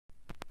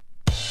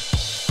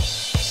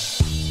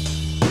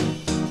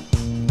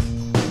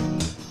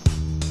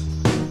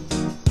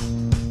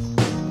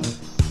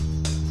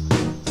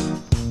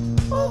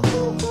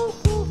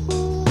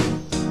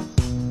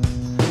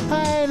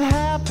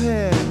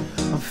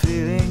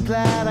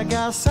I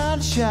got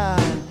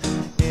sunshine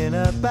in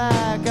a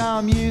bag.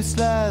 I'm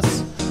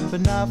useless,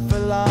 but not for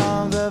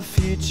long. The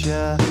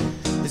future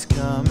is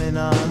coming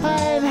on.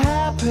 I ain't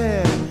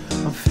happy,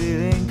 I'm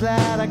feeling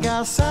glad. I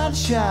got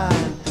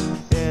sunshine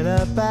in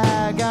a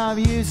bag. I'm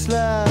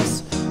useless,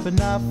 but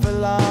not for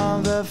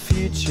long. The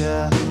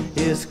future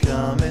is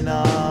coming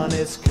on.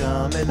 It's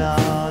coming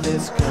on.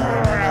 It's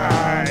coming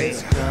on.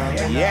 It's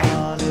coming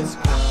on. It's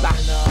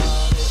coming on.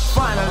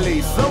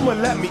 Finally,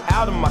 someone let me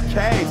out of my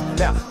cage.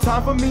 Now,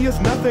 time for me is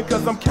nothing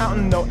cause I'm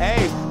counting no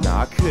A's.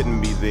 Nah, I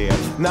couldn't be there.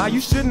 Nah, you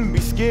shouldn't be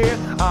scared.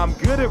 I'm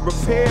good at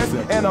repairs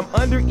and I'm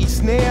under each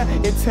snare.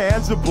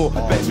 Intangible,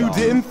 bet you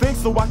didn't think,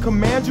 so I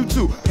command you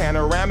to.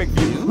 Panoramic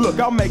view, look,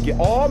 I'll make it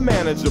all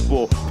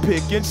manageable.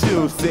 Pick and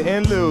choose, sit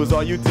and lose,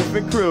 all you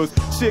different crews.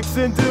 Chicks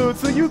and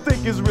dudes who you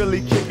think is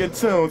really kicking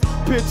tunes.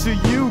 Picture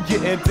you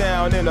getting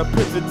down in a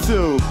picture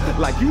tube,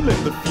 like you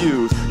lit the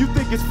fuse. You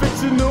think it's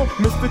fictional,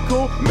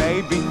 mystical,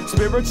 maybe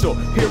spiritual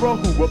hero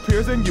who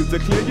appears in you to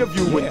clear your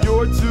view when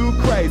you're too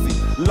crazy.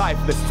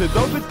 Lifeless to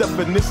those, the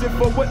definition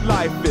for what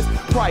life is.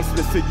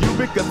 Priceless to you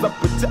because I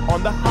put you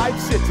on the hype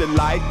shit. You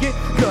like it?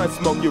 Gun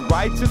smoke, you're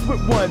righteous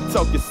with one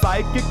toke. You're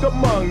psychic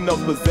among no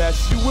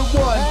possess you with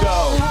one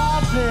go.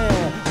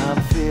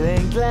 I'm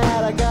feeling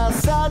glad. I got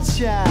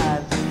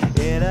sunshine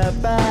in a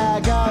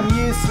bag. I'm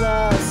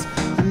useless,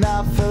 but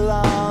not for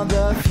long.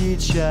 The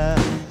future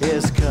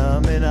is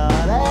coming on.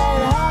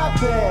 Ain't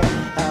happy,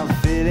 I'm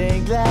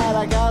feeling glad.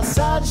 I got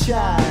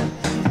sunshine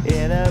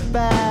in a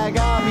bag.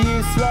 I'm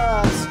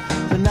useless,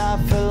 but not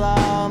for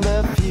long.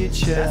 The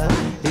future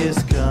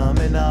is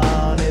coming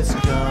on. It's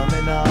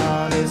coming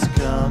on. It's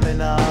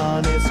coming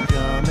on. It's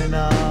coming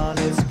on.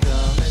 It's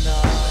coming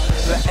on.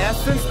 The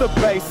essence, the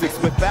basics,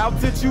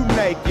 without it you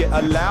make it.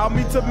 Allow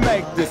me to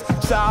make this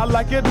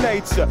childlike in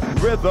nature.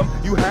 Rhythm,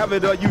 you have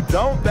it or you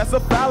don't, that's a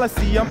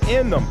fallacy, I'm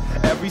in them.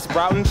 Every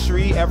sprouting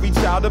tree, every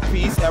child of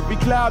peace, every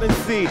cloud and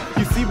sea.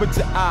 You see with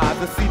your eyes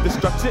and see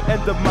destruction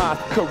and demise.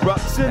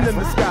 Corruption in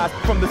the skies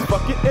from this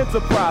fucking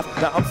enterprise.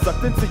 Now I'm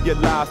sucked into your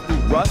lives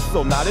through rust,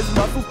 so not as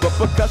muscles but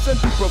percussion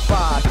to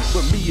provide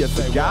for me as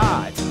a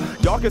guide.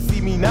 Y'all can see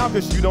me now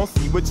cause you don't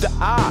see with your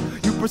eye.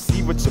 You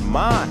perceive with your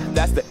mind,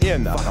 that's the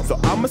inner. So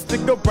I'ma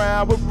stick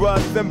around with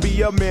Russ and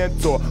be a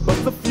mentor.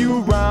 Bust a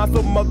few rhymes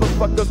so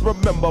motherfuckers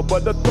remember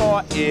what the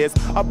thought is.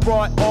 I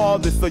brought all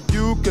this so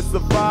you can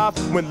survive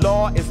when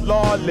law is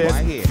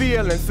lawless.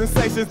 Feeling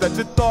sensations that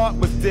you thought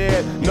was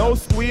dead. No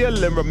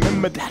squealing,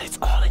 remember that it's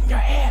all in your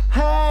head.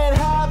 I ain't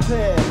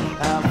happy,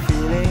 I'm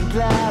feeling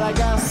glad. I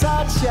got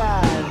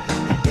sunshine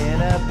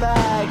in a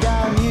bag.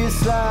 I'm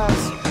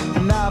useless,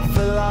 not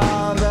for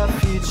long. The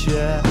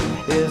future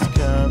is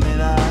coming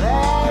on.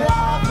 Ain't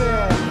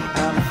happy,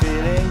 I'm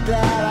feeling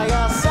glad. I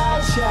got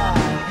sunshine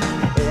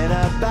in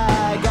a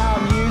bag.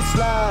 I'm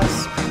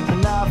useless,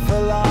 not for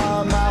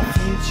long. My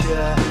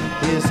future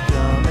is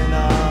coming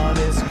on.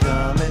 It's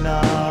coming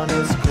on.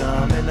 It's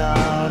coming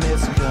on.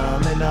 It's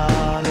coming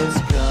on. It's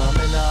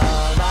coming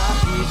on. My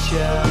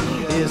future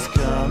is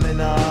coming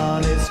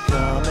on. It's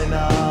coming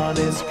on.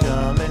 It's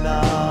coming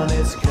on.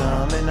 It's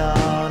coming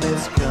on.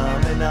 It's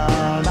coming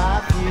on.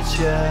 My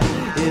future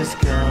is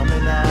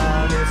coming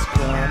on. It's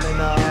coming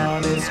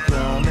on. It's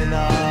coming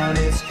on.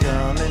 It's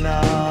coming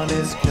on.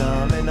 It's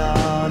coming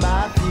on.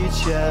 My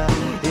future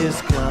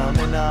is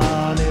coming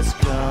on. It's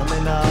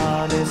coming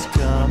on. It's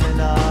coming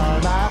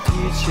on. My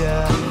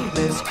future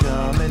is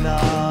coming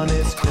on.